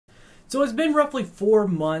So it's been roughly 4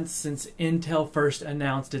 months since Intel first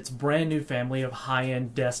announced its brand new family of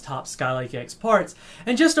high-end desktop Skylake X parts,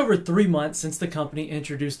 and just over 3 months since the company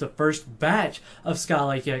introduced the first batch of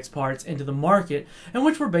Skylake X parts into the market, and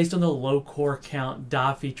which were based on the low core count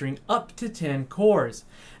die featuring up to 10 cores.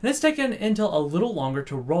 And it's taken Intel a little longer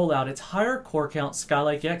to roll out its higher core count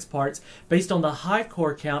Skylake X parts based on the high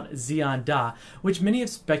core count Xeon die, which many have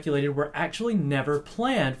speculated were actually never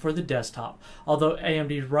planned for the desktop, although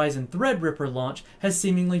AMD's Ryzen Threadripper launch has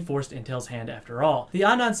seemingly forced Intel's hand after all. The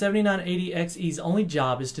i9-7980Xe's only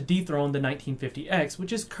job is to dethrone the 1950X,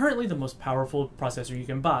 which is currently the most powerful processor you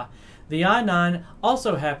can buy. The i9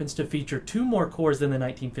 also happens to feature 2 more cores than the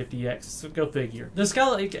 1950X, so go figure. The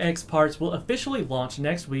Skylake X parts will officially launch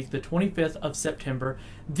next week, the 25th of September.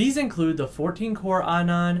 These include the 14-core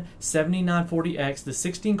i9-7940X, the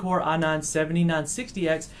 16-core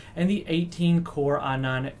i9-7960X, and the 18-core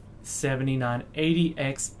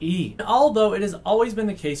i9-7980XE. Although it has always been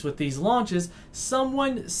the case with these launches,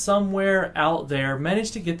 someone somewhere out there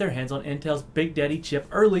managed to get their hands on Intel's Big Daddy chip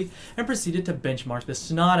early and proceeded to benchmark the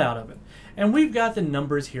snot out of it. And we've got the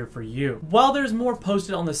numbers here for you. While there's more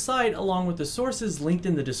posted on the site along with the sources linked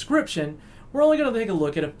in the description, we're only going to take a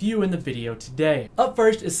look at a few in the video today. Up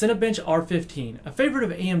first is Cinebench R15, a favorite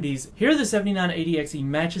of AMD's. Here the 7980Xe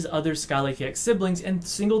matches other Skylake X siblings in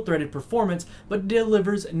single-threaded performance, but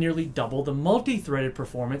delivers nearly double the multi-threaded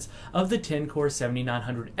performance of the 10-core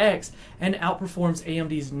 7900X and outperforms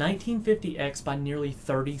AMD's 1950X by nearly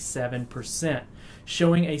 37%,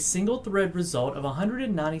 showing a single-thread result of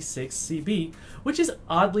 196 CB, which is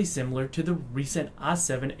oddly similar to the recent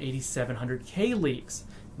i7-8700K leaks.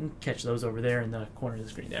 Catch those over there in the corner of the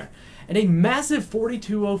screen there. And a massive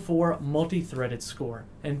 4204 multi-threaded score.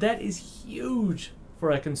 And that is huge for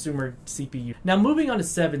a consumer CPU. Now moving on to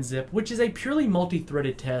 7-zip, which is a purely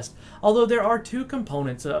multi-threaded test, although there are 2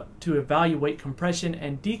 components to evaluate compression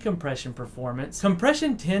and decompression performance.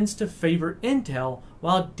 Compression tends to favor Intel,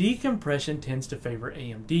 while decompression tends to favor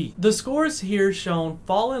AMD. The scores here shown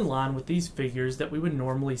fall in line with these figures that we would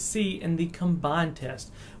normally see in the combined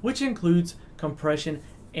test, which includes compression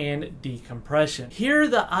and decompression. Here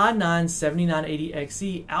the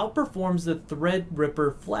i9-7980Xe outperforms the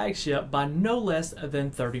Threadripper flagship by no less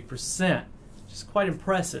than 30%. Which is quite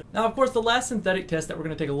impressive. Now of course the last synthetic test that we're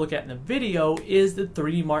going to take a look at in the video is the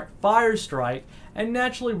 3D Mark Firestrike, and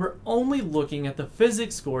naturally we're only looking at the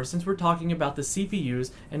physics score since we're talking about the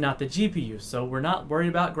CPUs and not the GPUs, so we're not worried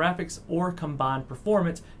about graphics or combined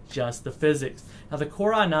performance, just the physics. Now the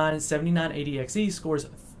Core i9-7980Xe scores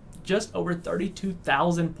just over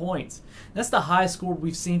 32,000 points. That's the highest score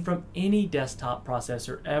we've seen from any desktop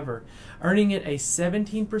processor ever, earning it a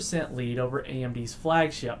 17% lead over AMD's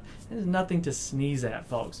flagship. There's nothing to sneeze at,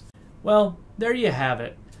 folks. Well, there you have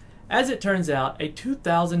it. As it turns out, a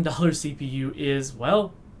 $2,000 CPU is,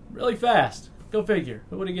 well, really fast. Go figure.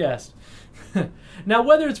 Who would have guessed? Now,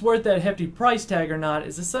 whether it's worth that hefty price tag or not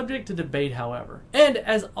is a subject to debate, however. And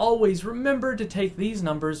as always, remember to take these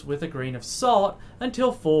numbers with a grain of salt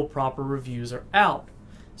until full proper reviews are out.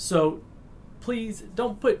 So please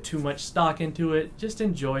don't put too much stock into it, just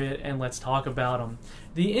enjoy it and let's talk about them.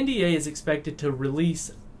 The NDA is expected to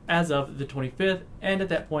release as of the 25th, and at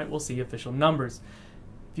that point we'll see official numbers.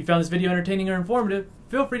 If you found this video entertaining or informative,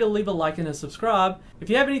 feel free to leave a like and a subscribe. If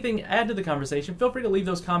you have anything to add to the conversation, feel free to leave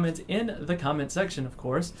those comments in the comment section, of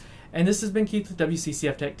course. And this has been Keith with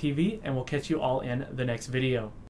WCCF Tech TV, and we'll catch you all in the next video.